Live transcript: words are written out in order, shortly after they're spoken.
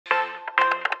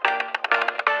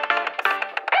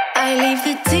I leave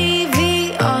the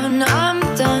TV on, I'm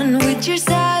done with your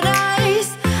sad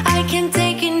eyes. I can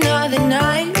take another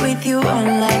night with you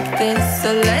on like this.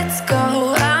 So let's go,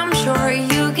 I'm sure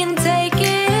you can take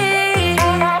it.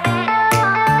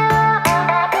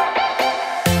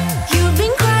 You've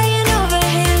been crying over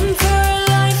him for a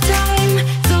lifetime.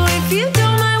 So if you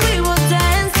don't mind, we will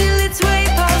dance till it's way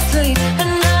past late.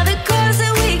 Another course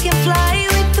that we can fly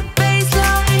with the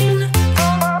baseline.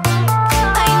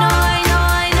 I know.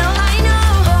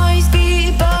 Boys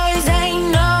be boys,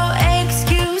 ain't no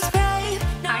excuse, babe.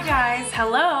 Hi guys,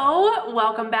 hello,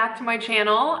 welcome back to my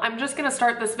channel. I'm just gonna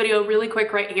start this video really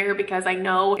quick right here because I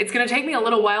know it's gonna take me a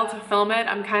little while to film it.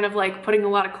 I'm kind of like putting a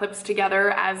lot of clips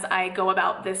together as I go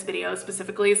about this video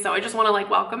specifically, so I just want to like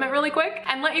welcome it really quick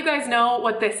and let you guys know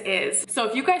what this is. So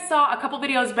if you guys saw a couple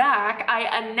videos back, I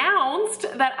announced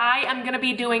that I am gonna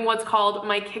be doing what's called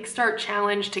my Kickstart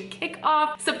challenge to kick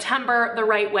off September the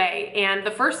right way. And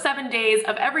the first 7 days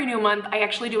of every new month, I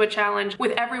actually do a challenge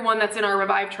with everyone that's in our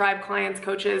Revive Tribe, clients,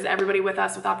 coaches, everybody with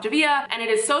us with Optavia, and it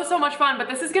is so much fun. But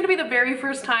this is going to be the very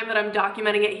first time that I'm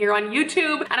documenting it here on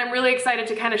YouTube, and I'm really excited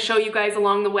to kind of show you guys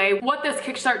along the way what this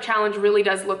Kickstart challenge really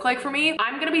does look like for me.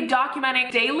 I'm going to be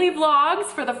documenting daily vlogs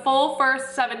for the full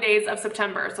first 7 days of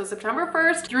September. So September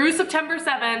 1st through September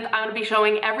 7th, I'm going to be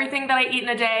showing everything that I eat in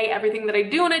a day, everything that I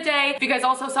do in a day. If you guys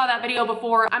also saw that video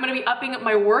before, I'm going to be upping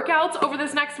my workouts over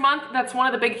this next month. That's one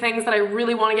of the big things that I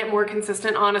really want to get more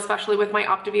consistent on, especially with my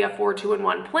Optavia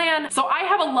 4-2-in-1 plan. So I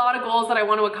have a lot of goals that I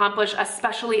want to accomplish,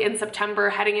 especially in September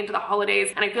heading into the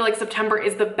holidays, and I feel like September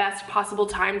is the best possible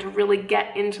time to really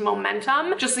get into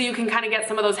momentum, just so you can kind of get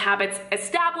some of those habits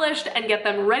established and get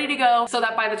them ready to go, so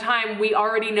that by the time we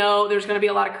already know there's going to be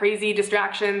a lot of crazy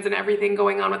distractions and everything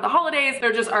going on with the holidays,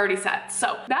 they're just already set.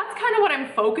 So that's kind of what I'm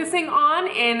focusing on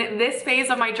in this phase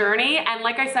of my journey. And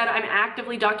like I said, I'm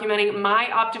actively documenting my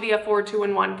Optavia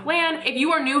 4-2-in-1 plan. If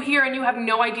you are new here and you have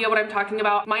no idea what I'm talking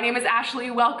about, my name is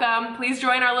Ashley. Welcome. Please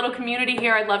join our little community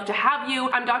here. I'd love to have you.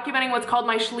 I'm documenting what's called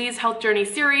my Schlee's Health Journey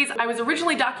series. I was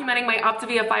originally documenting my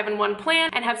Optavia 5-in-1 plan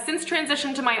and have since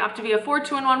transitioned to my Optavia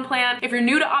 4-2-in-1 plan. If you're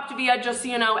new to Optavia, just so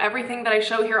you know, everything that I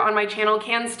show here on my channel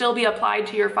can still be applied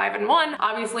to your 5-in-1.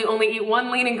 Obviously only eat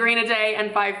 1 lean and green a day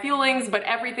and 5 fuelings, but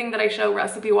everything that I show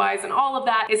recipe wise and all of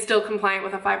that is still compliant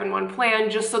with a 5-in-1 plan,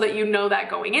 just so that you know that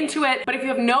going into it. But if you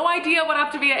have no idea what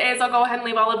Optavia is, I'll go ahead and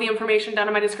leave all of the information down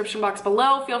in my description box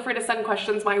below. Feel free to send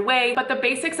questions my way. But the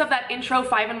basics of that intro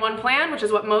 5-in-1 plan, which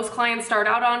is what most clients start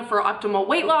out on for optimal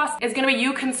weight loss, is going to be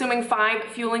you consuming 5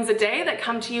 fuelings a day that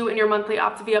come to you in your monthly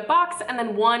Optavia box, and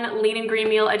then 1 lean and green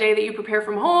meal a day that you prepare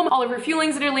from home. All of your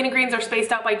fuelings and your lean and greens are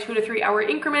spaced out by 2 to 3 hour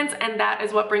increments, and that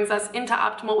is what brings us into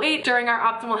optimal weight during our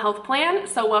optimal health plan.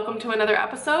 So welcome to another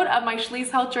episode of my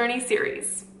Schlee's Health Journey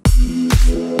series.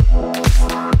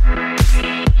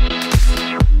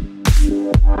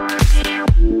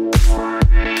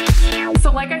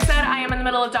 So like I said, I am in the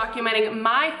middle of documenting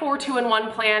my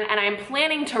 4-2-in-1 plan, and I am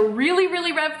planning to really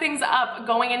rev things up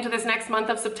going into this next month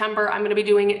of September. I'm gonna be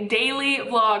doing daily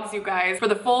vlogs, you guys, for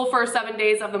the full first 7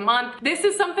 days of the month. This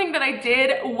is something that I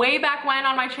did way back when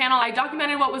on my channel. I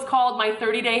documented what was called my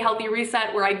 30-day healthy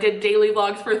reset, where I did daily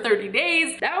vlogs for 30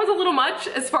 days. That was a little much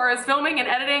as far as filming and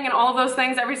editing and all of those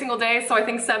things every single day, so I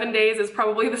think 7 days is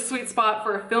probably the sweet spot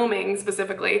for filming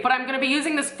specifically. But I'm gonna be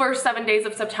using this first 7 days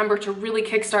of September to really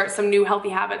kickstart some new healthy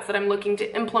habits that I'm looking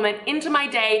to implement into my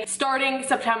day starting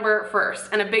September 1st.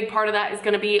 And a big part of that is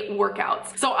gonna be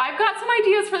workouts. So I've got some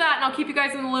ideas for that, and I'll keep you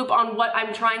guys in the loop on what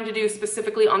I'm trying to do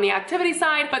specifically on the activity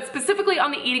side. But specifically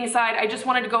on the eating side, I just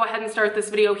wanted to go ahead and start this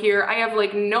video here. I have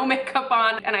like no makeup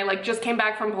on, and I like just came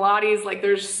back from Pilates. Like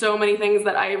there's so many things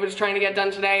that I was trying to get done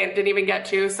today and didn't even get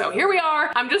to. So here we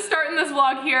are. I'm just starting this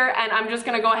vlog here, and I'm just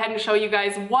gonna go ahead and show you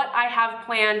guys what I have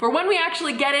planned for when we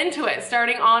actually get into it,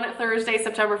 starting on Thursday,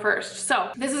 September 1st. So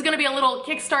this is gonna be a little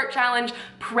Kickstart challenge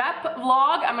prep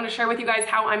vlog. I'm gonna share with you guys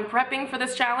how I'm prepping for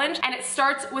this challenge, and it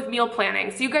starts with meal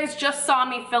planning. So you guys just saw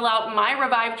me fill out my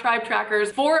Revive Tribe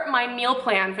trackers for my meal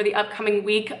plan for the upcoming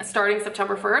week starting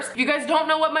September 1st. If you guys don't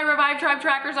know what my Revive Tribe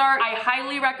trackers are, I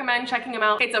highly recommend checking them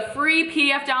out. It's a free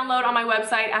PDF download on my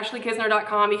website,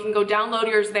 ashleykisner.com. You can go download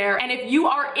yours there. And if you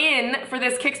are in for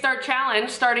this Kickstart challenge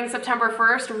starting September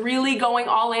 1st, really going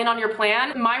all in on your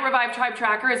plan, my Revive Tribe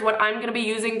tracker is what I'm gonna be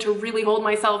using to really hold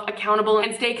myself accountable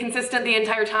and stay consistent the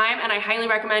entire time. And I highly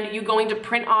recommend you going to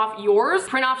print off yours.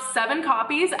 Print off 7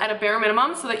 copies at a bare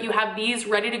minimum so that you have these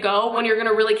ready to go when you're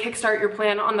gonna really kickstart your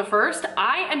plan on the 1st.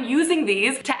 I am using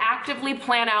these to actively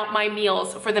plan out my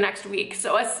meals for the next week.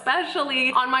 So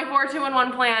especially on my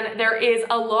 4-2-in-1 plan, there is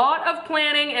a lot of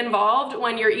planning involved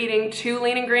when you're eating 2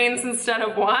 lean and greens instead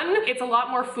of 1. It's a lot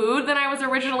more food than I was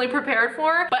originally prepared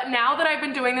for, but now that I've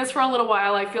been doing this for a little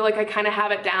while, I feel like I kind of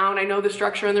have it down. I know the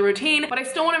structure and the routine, but I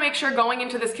still want to make sure going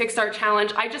into this Kickstart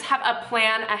challenge, I just have a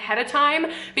plan ahead of time,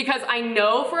 because I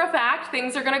know for a fact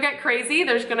things are going to get crazy.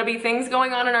 There's going to be things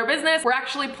going on in our business. We're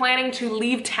actually planning to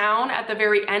leave town at the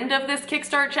very end of this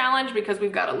Kickstart challenge because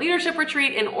we've got a leadership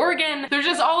retreat in Oregon. There's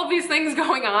just all of these things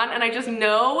going on, and I just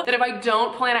know that if I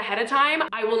don't plan ahead of time,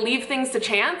 I will leave things to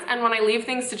chance. And when I leave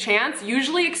things to chance,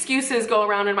 usually excuses go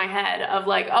around in my head of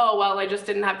like, oh, well, I just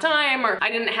didn't have time, or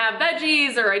I didn't have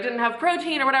veggies, or I didn't have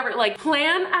protein, or whatever. Like,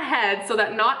 plan ahead so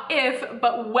that not if,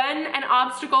 but when an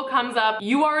obstacle comes up,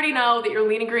 you already know that your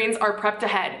lean and greens are prepped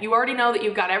ahead. You already know that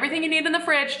you've got everything you need in the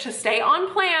fridge to stay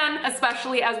on plan,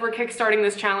 especially as we're kickstarting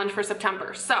this challenge for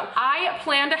September. So I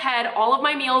planned ahead all of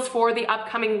my meals for the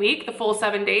upcoming week, the full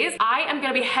 7 days. I am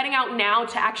gonna be heading out now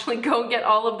to actually go get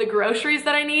all of the groceries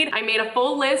that I need. I made a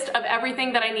full list of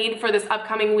everything that I need for this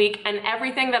upcoming week and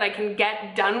everything that I can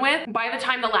get done with by the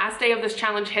time the last day of this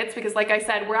challenge hits, because like I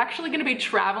said, we're actually gonna be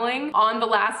traveling on the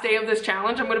last day of this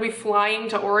challenge. I'm gonna be flying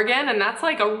to Oregon, and that's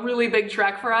like a really big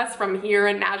trek for us from here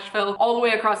in Nashville all the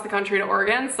way across the country to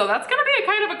Oregon. So that's gonna be a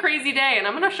kind of a crazy day, and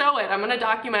I'm gonna show it. I'm gonna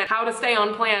document how to stay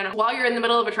on plan while you're in the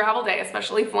middle of a travel day,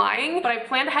 especially flying. But I've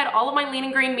planned ahead all of my lean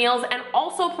and green meals, and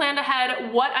also planned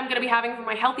ahead what I'm gonna be having for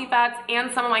my healthy fats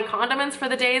and some of my condiments for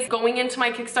the days going into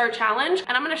my Kickstart challenge.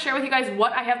 And I'm gonna share with you guys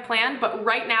what I have planned, but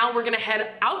right now we're gonna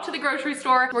head out to the grocery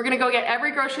store. We're gonna go get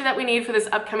every grocery that we need for this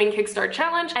upcoming Kickstart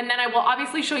challenge, and then I will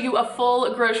obviously show you a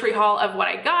full grocery haul of what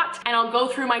I got, and I'll go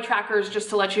through my trackers just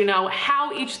to let you know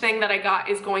how each thing that I got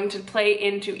is going to play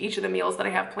into each of the meals that I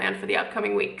have planned for the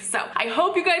upcoming week. So I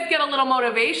hope you guys get a little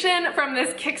motivation from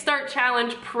this Kickstart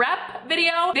challenge prep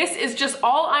video. This is just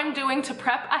all I'm doing to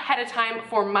prep ahead of time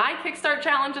for my Kickstart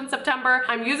challenge in September.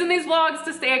 I'm using these vlogs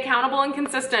to stay accountable and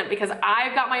consistent because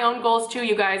I've got my own goals too,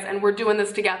 you guys, and we're doing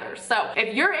this together. So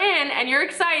if you're in and you're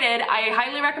excited, I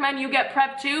highly recommend you get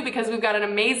prepped too, because we've got an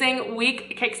amazing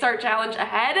week Kickstart challenge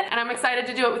ahead, and I'm excited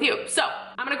to do it with you. So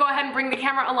I'm gonna go ahead and bring the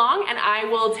camera along, and I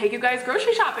will take you guys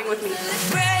grocery shopping with me.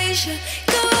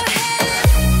 Go ahead.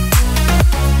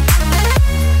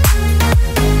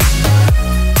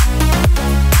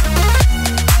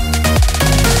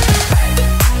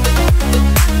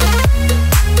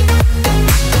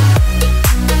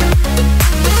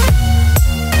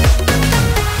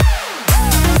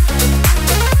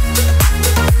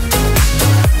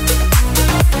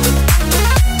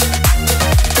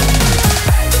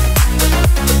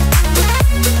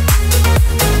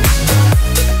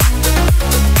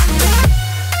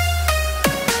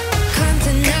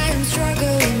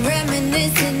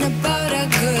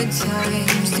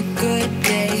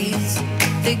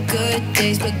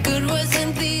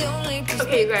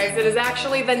 Okay, you guys, it is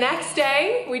actually the next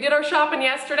day. We did our shopping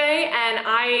yesterday, and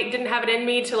I didn't have it in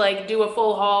me to like do a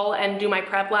full haul and do my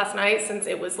prep last night since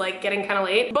it was like getting kind of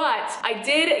late. But I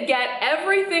did get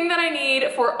everything that I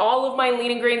need for all of my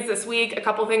lean and greens this week. A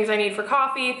couple things I need for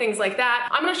coffee, things like that.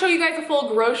 I'm gonna show you guys a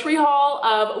full grocery haul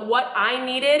of what I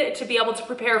needed to be able to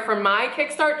prepare for my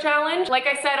Kickstart challenge. Like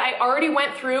I said, I already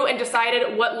went through and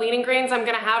decided what lean and greens I'm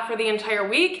gonna have for the entire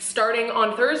week, starting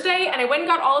on Thursday, and I went and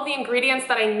got all of the ingredients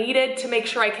that I needed to make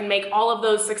sure I can make all of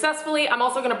those successfully. I'm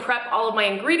also gonna prep all of my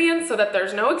ingredients so that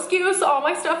there's no excuse. All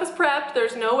my stuff is prepped.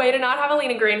 There's no way to not have a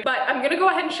lean and green. But I'm gonna go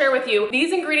ahead and share with you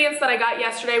these ingredients that I got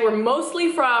yesterday were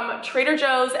mostly from Trader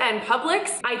Joe's and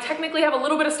Publix. I technically have a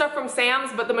little bit of stuff from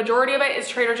Sam's, but the majority of it is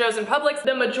Trader Joe's and Publix.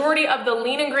 The majority of the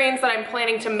lean and greens that I'm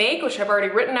planning to make, which I've already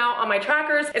written out on my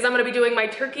trackers, is I'm gonna be doing my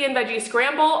turkey and veggie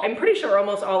scramble. I'm pretty sure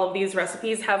almost all of these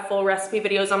recipes have full recipe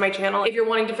videos on my channel if you're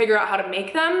wanting to figure out how to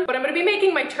make them. But I'm gonna be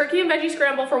making my turkey and veggie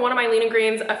scramble for one of my lean and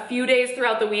greens a few days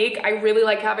throughout the week. I really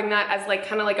like having that as like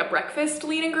kind of like a breakfast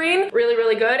lean and green. Really,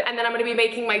 really good. And then I'm gonna be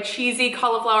making my cheesy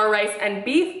cauliflower rice and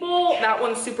beef bowl. That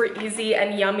one's super easy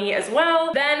and yummy as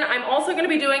well. Then I'm also gonna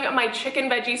be doing my chicken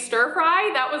veggie stir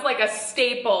fry. That was like a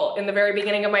staple in the very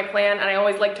beginning of my plan, and I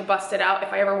always like to bust it out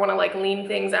if I ever wanna like lean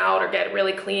things out or get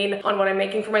really clean on what I'm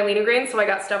making for my lean and greens. So I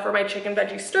got stuff for my chicken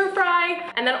veggie stir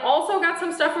fry, and then also got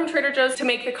some stuff from Trader Joe's to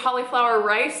make the cauliflower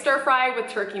rice stir fry with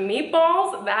turkey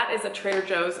meatballs. That is a Trader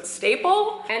Joe's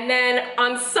staple. And then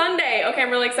on Sunday, okay, I'm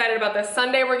really excited about this.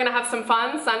 Sunday, we're gonna have some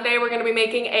fun. Sunday, we're gonna be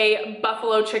making a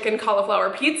buffalo chicken cauliflower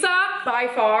pizza. by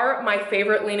far my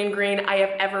favorite lean and green I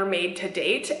have ever made to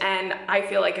date, and I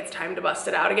feel like it's time to bust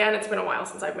it out again. It's been a while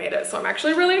since I've made it, so I'm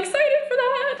actually really excited for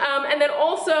that. And then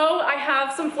also I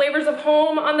have some Flavors of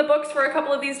Home on the books for a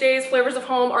couple of these days. Flavors of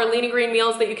Home are lean and green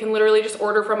meals that you can literally just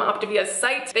order from Optavia's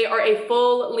site. They are a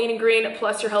full lean and green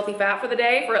plus your healthy fat for the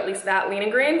day, for at least that lean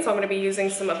and green, so I'm gonna be using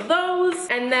some of those.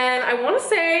 And then I wanna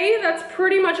say that's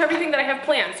pretty much everything that I have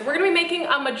planned. So we're gonna be making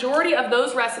a majority of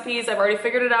those recipes. I've already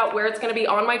figured it out where it's gonna be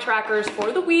on my trackers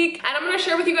for the week, and I'm gonna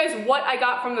share with you guys what I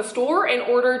got from the store in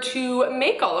order to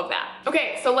make all of that.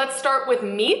 Okay, so let's start with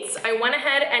meats. I went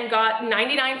ahead and got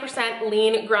 99%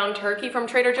 lean ground turkey from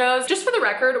Trader Joe's. Just for the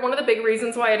record, one of the big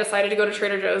reasons why I decided to go to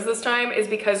Trader Joe's this time is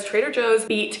because Trader Joe's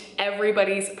beat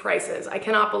everybody's prices. I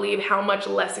cannot believe how much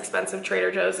less expensive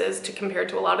Trader Joe's is compared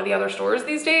to a lot of the other stores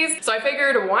these days. So I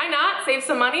figured, why not save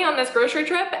some money on this grocery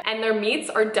trip? And their meats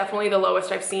are definitely the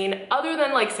lowest I've seen, other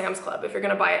than like Sam's Club if you're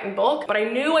gonna buy it in bulk. But I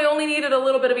knew I only needed a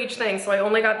little bit of each thing, so I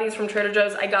only got these from Trader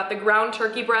Joe's. I got the ground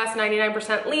turkey breast,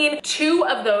 99% lean, 2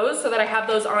 of those so that I have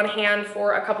those on hand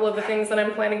for a couple of the things that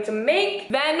I'm planning to make.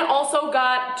 Then also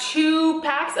got 2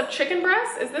 packs of chicken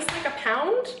breasts. Is this like a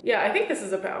pound? Yeah, I think this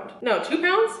is a pound. No, 2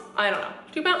 pounds? I don't know.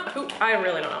 2 pounds? I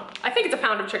really don't know. I think it's a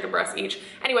pound of chicken breasts each.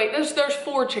 Anyway, there's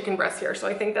 4 chicken breasts here, so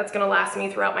I think that's gonna last me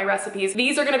throughout my recipes.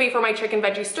 These are gonna be for my chicken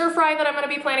veggie stir fry that I'm gonna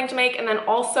be planning to make, and then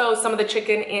also some of the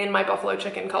chicken in my buffalo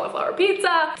chicken cauliflower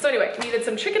pizza. So anyway, needed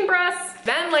some chicken breasts.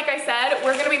 Then, like I said,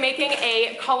 we're gonna be making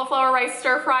a cauliflower rice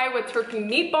stir fry with turkey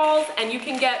meatballs, and you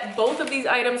can get both of these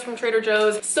items from Trader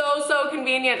Joe's. So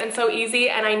convenient and so easy,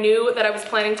 and I knew that I was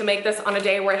planning to make this on a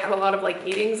day where I had a lot of like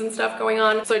meetings and stuff going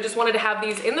on, so I just wanted to have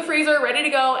these in the freezer ready to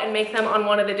go and make them on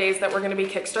one of the days that we're gonna be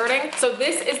kickstarting. So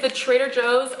this is the Trader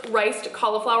Joe's riced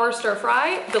cauliflower stir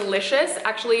fry. Delicious.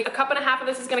 Actually, a cup and a half of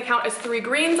this is gonna count as 3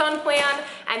 greens on plan,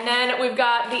 and then we've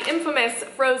got the infamous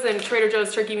frozen Trader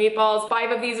Joe's turkey meatballs.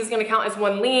 5 of these is gonna count as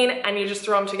 1 lean, and you just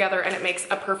throw them together and it makes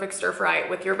a perfect stir fry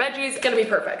with your veggies. It's gonna be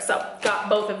perfect. So got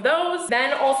both of those.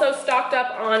 Then also stocked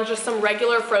up on just some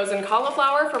regular frozen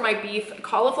cauliflower for my beef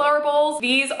cauliflower bowls.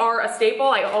 These are a staple.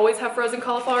 I always have frozen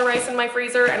cauliflower rice in my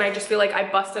freezer, and I just feel like I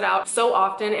bust it out so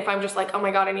often if I'm just like, oh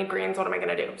my god, I need greens, what am I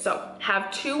gonna do? So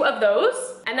have 2 of those.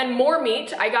 And then more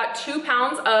meat. I got 2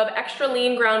 pounds of extra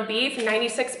lean ground beef,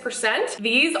 96%.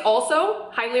 These also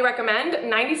highly recommend.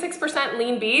 96%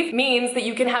 lean beef means that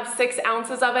you can have 6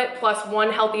 ounces of it plus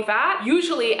 1 healthy fat.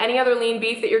 Usually any other lean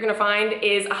beef that you're gonna find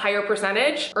is a higher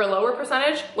percentage or lower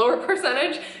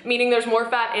percentage, meaning there's more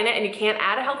fat in it and you can't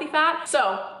add a healthy fat.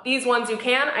 So these ones you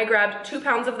can. I grabbed 2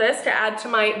 pounds of this to add to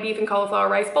my beef and cauliflower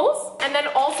rice bowls. And then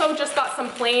also just got some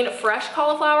plain fresh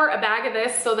cauliflower, a bag of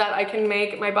this so that I can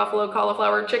make my buffalo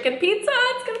cauliflower chicken pizza.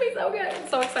 It's gonna be so good. I'm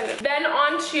so excited. Then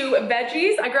on to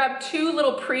veggies. I grabbed 2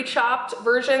 little pre-chopped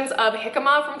versions of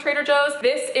jicama from Trader Joe's.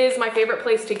 This is my favorite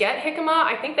place to get jicama.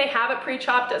 I think they have it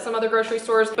pre-chopped at some other grocery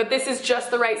stores, but this is just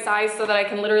the right size so that I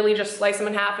can literally just slice them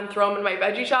in half and throw them in my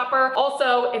veggie chopper.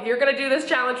 Also, if you're gonna do this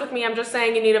challenge with me, I'm just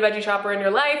saying you need a veggie chopper in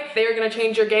your life. They are gonna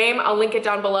change your game. I'll link it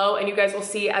down below and you guys will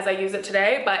see as I use it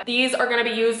today, but these are gonna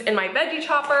be used in my veggie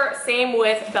chopper. Same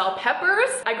with bell peppers.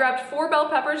 I grabbed 4 bell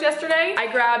peppers yesterday. I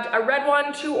grabbed a red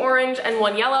one, 2 orange, and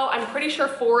 1 yellow. I'm pretty sure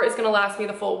 4 is gonna last me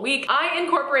the full week. I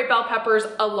incorporate bell peppers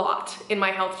a lot in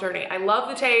my health journey. I love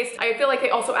the taste. I feel like they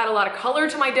also add a lot of color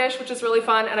to my dish, which is really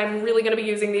fun, and I'm really gonna be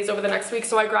using these over the next week,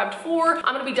 so I grabbed 4.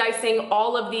 I'm gonna be dicing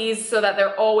all of these so that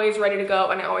they're always ready to go,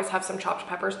 and I always have some chopped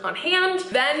peppers on hand.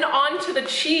 Then on to the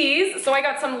cheese. So I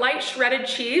got some light shredded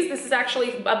cheese. This is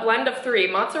actually a blend of 3,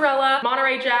 mozzarella,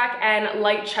 Monterey Jack, and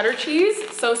light cheddar cheese.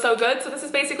 So good. So this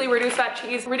is basically reduced fat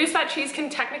cheese. Reduced fat cheese can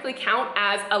technically count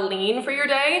as a lean for your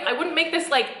day. I wouldn't make this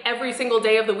like every single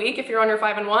day of the week if you're on your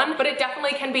 5-in-1, but it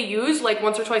definitely can be used like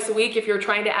once or twice a week. If you're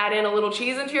trying to add in a little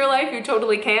cheese into your life, you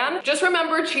totally can. Just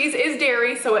remember, cheese is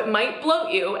dairy, so it might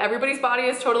bloat you. Everybody's body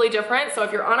is totally different. So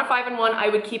if you're on a 5-in-1, I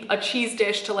would keep a cheese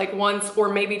dish to like once or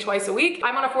maybe twice a week.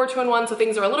 I'm on a 4-2-in-1, so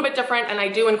things are a little bit different, and I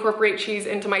do incorporate cheese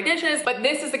into my dishes, but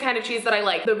this is the kind of cheese that I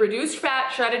like. The reduced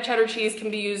fat shredded cheddar cheese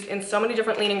can be used in so many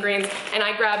different lean and greens, and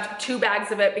I grabbed 2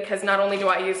 bags of it because not only do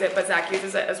I use it, but Zach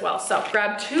uses it as well. So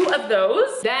grab 2 of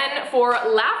those. Then for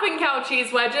Laughing Cow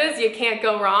cheese wedges, you can't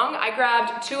go wrong. I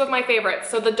grabbed 2 of my favorites.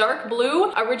 So the dark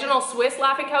blue original Swiss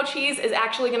Laughing Cow cheese is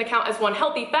actually gonna count as 1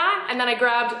 healthy fat, and then I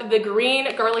grabbed the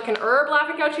green garlic and herb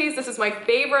Laughing Cow cheese. This is my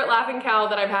favorite Laughing Cow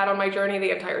that I've had on my journey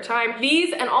the entire time.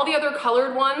 These and all the other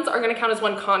colored ones are gonna count as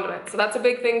one condiment. So that's a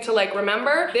big thing to like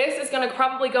remember. This is gonna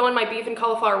probably go in my beef and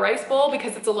cauliflower rice bowl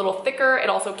because it's a little thicker. It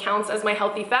also counts as my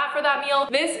healthy fat for that meal.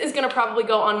 This is gonna probably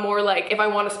go on more like if I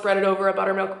wanna spread it over a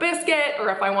buttermilk biscuit, or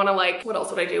if I wanna like, what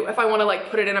else would I do? If I wanna like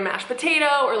put it in a mashed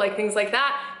potato or like things like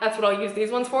that, that's what I'll use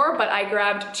these ones for. But I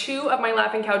grabbed 2 of my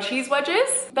Laughing Cow cheese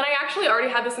wedges. Then I actually already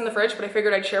had this in the fridge, but I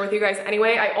figured I'd share with you guys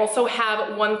anyway. I also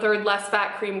have 1/3 less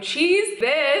fat cream cheese.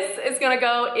 This is gonna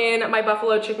go in my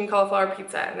buffalo chicken cauliflower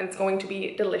pizza, and it's going to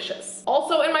be delicious.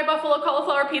 Also in my buffalo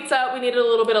cauliflower pizza, we needed a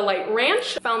little bit of light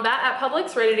ranch. Found that at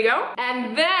Publix, ready to go.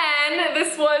 And then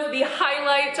this was the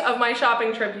highlight of my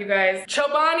shopping trip, you guys.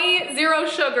 Chobani Zero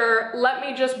Sugar, let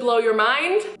me just blow your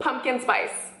mind. Pumpkin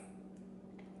spice.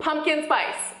 Pumpkin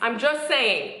spice. I'm just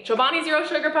saying, Chobani Zero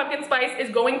Sugar Pumpkin Spice is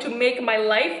going to make my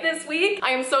life this week. I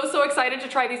am so excited to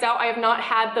try these out. I have not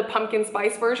had the pumpkin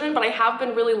spice version, but I have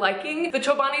been really liking the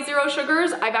Chobani Zero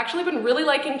Sugars. I've actually been really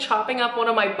liking chopping up one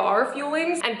of my bar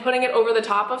fuelings and putting it over the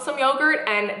top of some yogurt,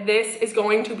 and this is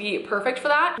going to be perfect for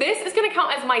that. This is gonna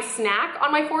count as my snack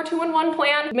on my 4-2-in-1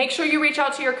 plan. Make sure you reach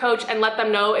out to your coach and let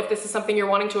them know if this is something you're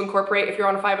wanting to incorporate if you're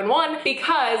on a 5-in-1,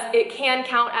 because it can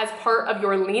count as part of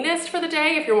your leanest for the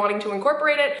day if you're wanting to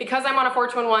incorporate it. Because I'm on a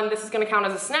 4-2-in-1, this is gonna count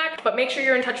as a snack, but make sure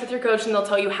you're in touch with your coach and they'll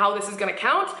tell you how this is gonna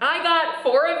count. I got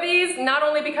 4 of these, not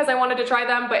only because I wanted to try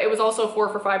them, but it was also 4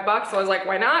 for $5, so I was like,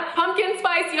 why not? Pumpkin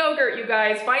spice yogurt, you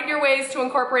guys. Find your ways to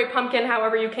incorporate pumpkin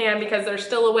however you can, because there's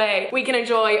still a way we can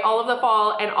enjoy all of the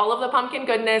fall and all of the pumpkin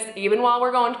goodness even while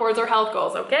we're going towards our health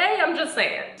goals, okay? I'm just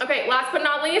saying. Okay, last but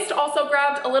not least, also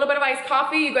grabbed a little bit of iced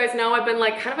coffee. You guys know I've been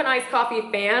like kind of an iced coffee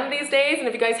fan these days, and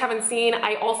if you guys haven't seen,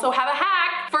 I also have a hack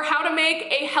for how to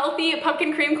make a healthy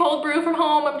pumpkin cream cold brew from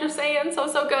home. I'm just saying,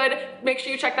 so good. Make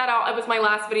sure you check that out. It was my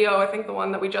last video, I think the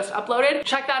one that we just uploaded.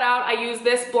 Check that out. I use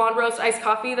this blonde roast iced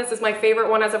coffee. This is my favorite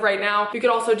one as of right now. You could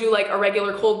also do like a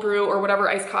regular cold brew or whatever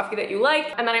iced coffee that you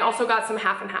like. And then I also got some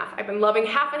half and half. I've been loving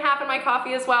half and half in my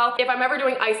coffee as well. If I'm ever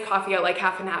doing iced coffee, I like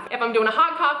half and half. If I'm doing a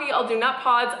hot coffee, I'll do nut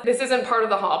pods. This isn't part of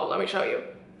the haul, but let me show you.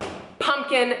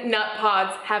 Pumpkin nut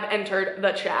pods have entered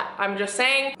the chat. I'm just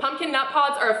saying, pumpkin nut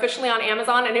pods are officially on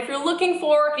Amazon, and if you're looking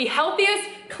for the healthiest,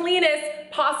 cleanest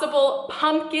possible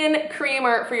pumpkin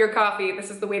creamer for your coffee, this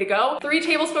is the way to go. 3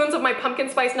 tablespoons of my pumpkin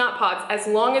spice nut pods, as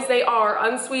long as they are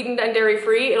unsweetened and dairy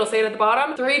free, it'll say it at the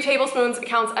bottom. 3 tablespoons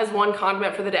counts as 1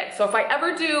 condiment for the day. So if I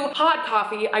ever do hot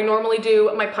coffee, I normally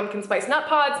do my pumpkin spice nut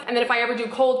pods, and then if I ever do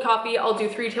cold coffee, I'll do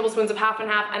 3 tablespoons of half and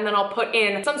half, and then I'll put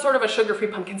in some sort of a sugar-free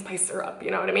pumpkin spice syrup, you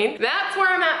know what I mean? That's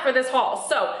where I'm at for this haul.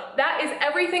 So that is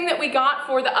everything that we got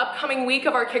for the upcoming week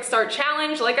of our Kickstart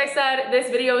challenge. Like I said, this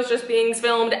video is just being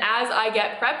filmed as I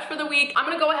get prepped for the week. I'm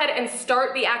gonna go ahead and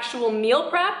start the actual meal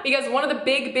prep, because one of the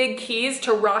big keys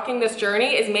to rocking this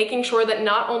journey is making sure that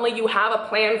not only you have a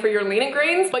plan for your lean and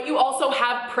grains, but you also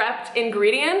have prepped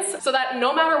ingredients, so that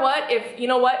no matter what, if you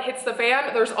know what hits the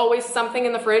fan, there's always something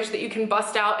in the fridge that you can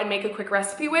bust out and make a quick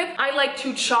recipe with. I like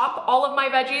to chop all of my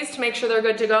veggies to make sure they're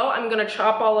good to go. I'm gonna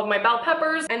chop all of my bell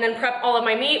peppers and then prep all of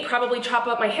my meat, probably chop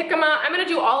up my jicama. I'm gonna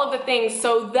do all of the things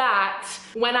so that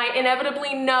when I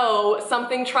inevitably know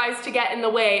something tries to get in the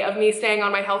way of me staying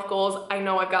on my health goals, I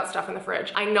know I've got stuff in the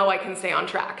fridge. I know I can stay on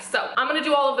track. So I'm gonna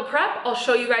do all of the prep. I'll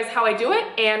show you guys how I do it,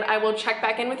 and I will check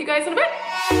back in with you guys in a bit.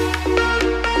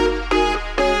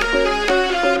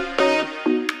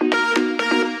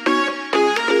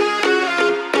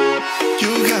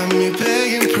 You got me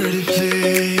begging, pretty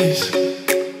please.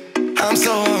 I'm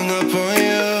so hung up on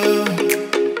you.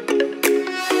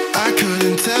 I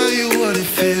couldn't tell you what it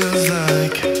feels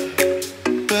like,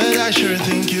 but I sure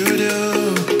think you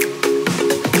do.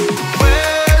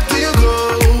 Where do you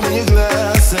go when your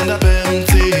glass ends up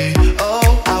empty?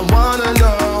 Oh, I wanna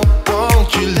know,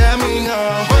 won't you let me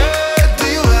know? Where do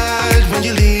you hide when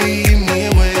you leave me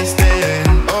wasted?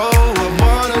 Oh, I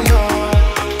wanna know.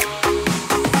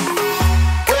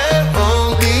 We're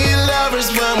only lovers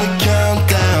when we count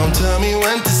down. Tell me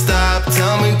when to stop,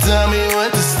 tell me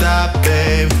when to stop,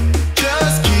 babe.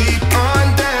 Just keep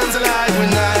on dancing like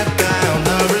we're not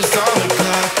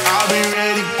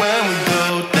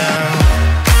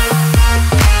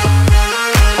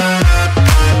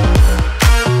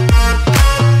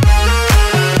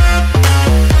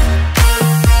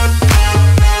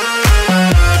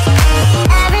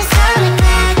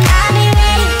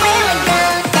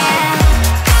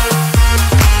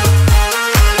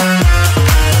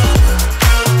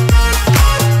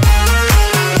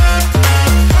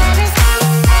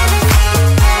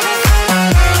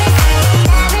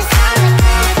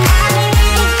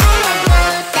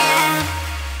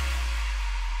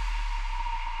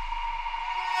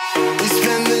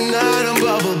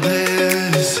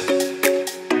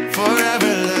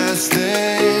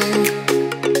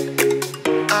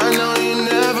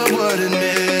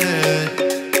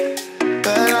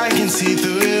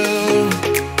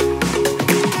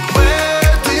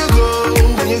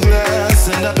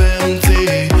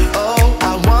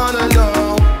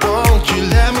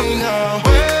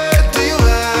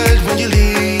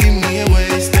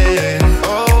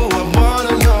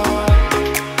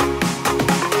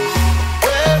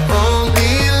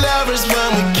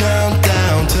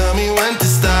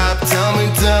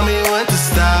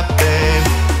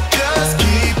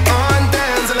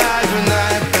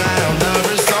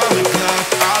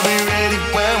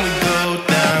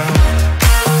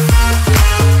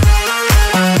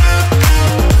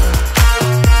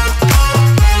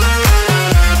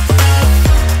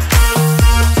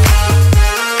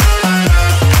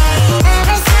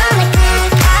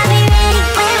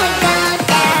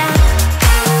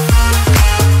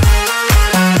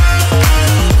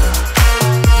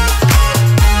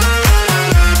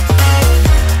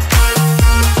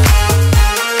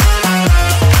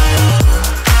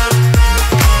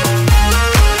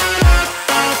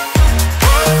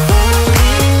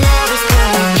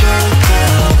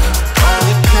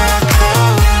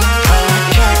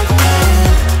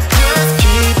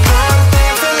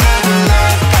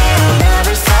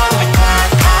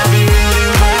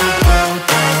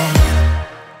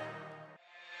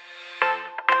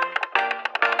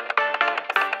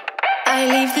I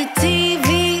leave the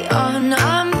TV on,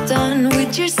 I'm done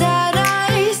with your sad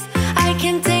eyes. I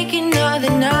can take another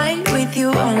night with you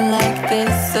on like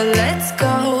this. So let's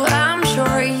go, I'm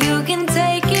sure you can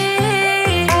take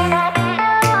it.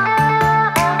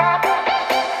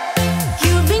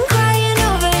 You've been crying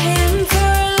over him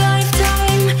for a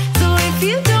lifetime. So if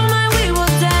you don't mind, we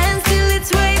will dance till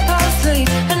it's way past late.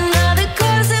 Another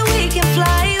course that we can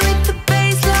fly with the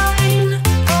baseline.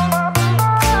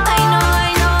 I know.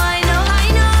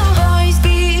 Boys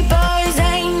be boys,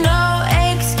 ain't no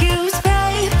excuse,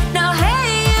 babe. Now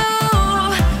hey you,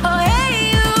 oh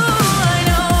hey you. I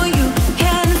know you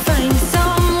can find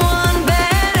someone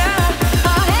better.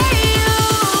 Oh hey you,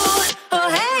 oh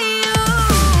hey you.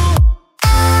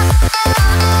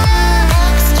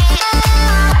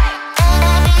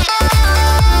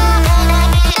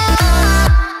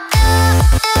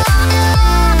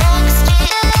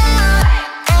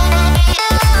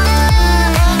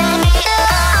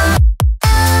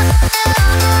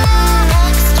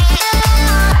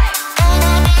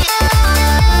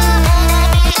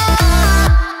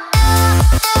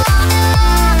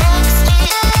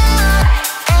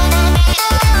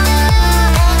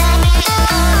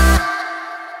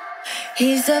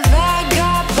 He's a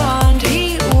vagabond,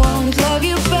 he won't love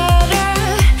you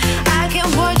better. I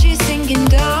can watch you sinking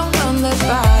down on the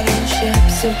battleship.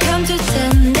 So count to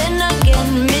 10, then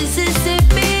again,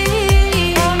 Mississippi.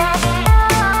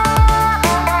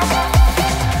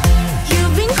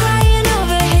 You've been crying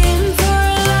over him for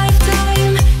a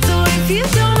lifetime. So if you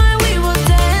don't mind, we will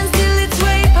dance till it's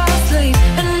way past late.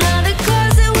 Another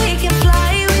course that we can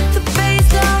fly with the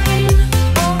baseline.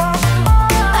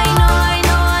 I know.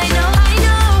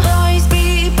 Boys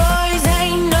be boys,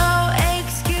 ain't no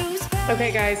excuse.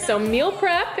 Okay guys, so meal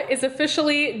prep is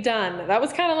officially done. That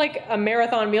was kind of like a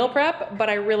marathon meal prep, but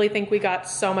I really think we got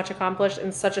so much accomplished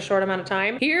in such a short amount of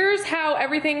time. Here's how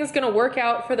everything's gonna work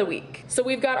out for the week. So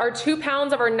we've got our 2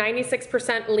 pounds of our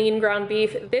 96% lean ground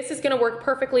beef. This is gonna work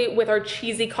perfectly with our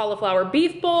cheesy cauliflower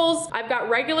beef bowls. I've got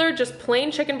regular, just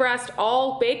plain chicken breast,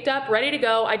 all baked up, ready to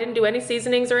go. I didn't do any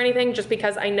seasonings or anything just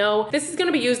because I know this is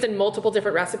gonna be used in multiple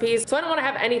different recipes. So I don't wanna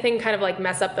have anything kind of like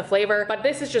mess up the flavor, but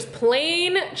this is just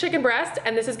plain chicken breast,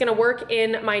 and this is gonna work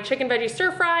in my chicken veggie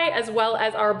stir fry as well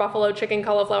as our buffalo chicken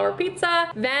cauliflower pizza.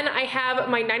 Then I have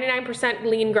my 99%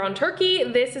 lean ground turkey.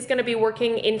 This is gonna be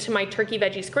working into my turkey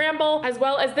veggie scramble, as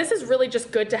well as this is really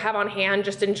just good to have on hand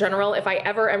just in general if I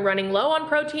ever am running low on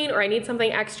protein or I need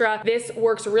something extra. This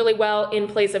works really well in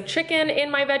place of chicken in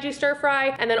my veggie stir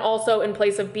fry, and then also in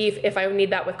place of beef if I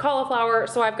need that with cauliflower.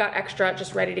 So I've got extra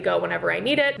just ready to go whenever I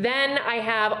need it. Then I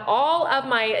have all of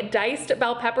my diced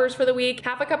bell peppers for the week.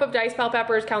 Half a cup of diced bell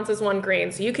peppers counts as 1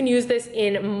 grain. So you can use this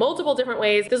in multiple different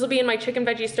ways. This will be in my chicken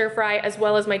veggie stir fry as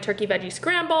well as my turkey veggie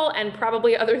scramble and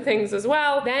probably other things as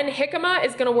well. Then jicama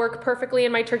is gonna work perfectly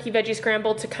in my turkey veggie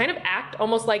scramble to kind of act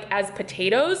almost like as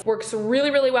potatoes. Works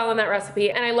really, really well in that recipe.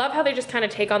 And I love how they just kind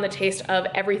of take on the taste of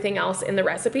everything else in the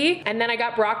recipe. And then I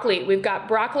got broccoli. We've got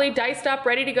broccoli diced up,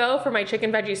 ready to go for my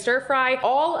chicken veggie stir fry.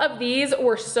 All of these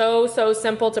were so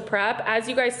simple to prep. As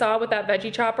you guys saw with that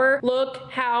veggie chopper,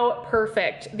 look how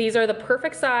perfect. These are the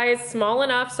perfect size, small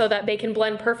enough so that they can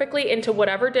blend perfectly into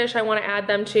whatever dish I want to add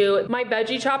them to. My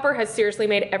veggie chopper has seriously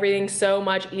made everything so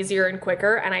much easier and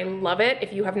quicker, and I love it.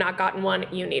 If you have not gotten one,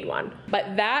 you need one.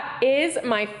 But that is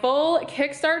my full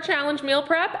Kickstart Challenge meal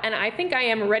prep, and I think I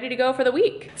am ready to go for the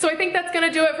week. So I think that's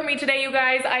gonna do it for me today, you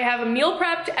guys. I have meal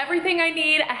prepped everything I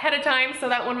need ahead of time so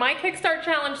that when my Kickstart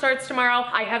Challenge starts tomorrow,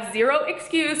 I have zero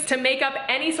excuse to make up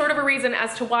any sort of a reason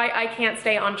as to why I can't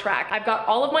stay on track. I've got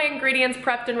all of my ingredients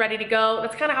prepped and ready to go.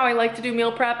 That's kind of how I like to do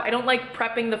meal prep. I don't like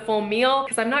prepping the full meal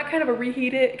because I'm not kind of a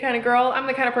reheat it kind of girl. I'm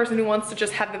the kind of person who wants to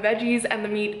just have the veggies and the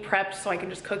meat prepped so I can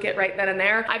just cook it right then and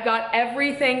there. I've got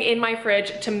everything in my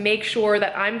fridge to make sure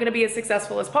that I'm gonna be as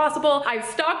successful as possible. I've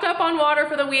stocked up on water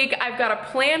for the week. I've got a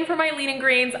plan for my lean and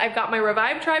greens. I've got my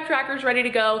Revive Tribe trackers ready to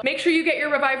go. Make sure you get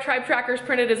your Revive Tribe trackers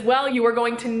printed as well. You are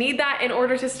going to need that in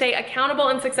order to stay accountable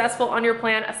and successful on your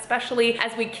plan, especially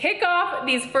as we kick off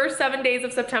these first 7 days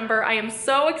of September. I am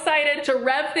so excited to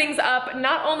rev things up,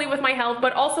 not only with my health,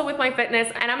 but also with my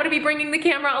fitness. And I'm gonna be bringing the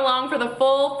camera along for the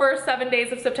full first 7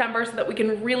 days of September so that we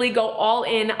can really go all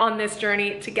in on this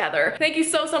journey together. Thank you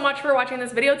so much for watching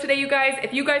this video today, you guys.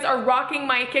 If you guys are rocking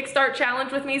my Kickstart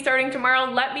Challenge with me starting tomorrow,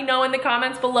 let me know in the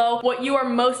comments below what you are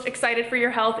most excited for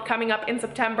your health coming up in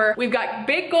September. We've got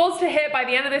big goals to hit by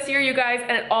the end of this year, you guys,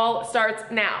 and it all starts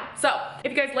now. So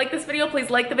if you guys like this video, please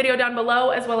like the video down below,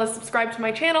 as well as subscribe to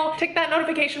my channel. Tick that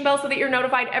notification bell so that you're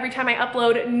notified every time I upload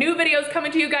upload new videos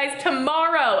coming to you guys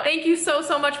tomorrow. Thank you so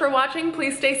much for watching.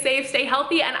 Please stay safe, stay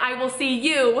healthy, and I will see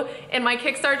you in my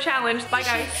Kickstart challenge. Bye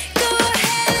guys.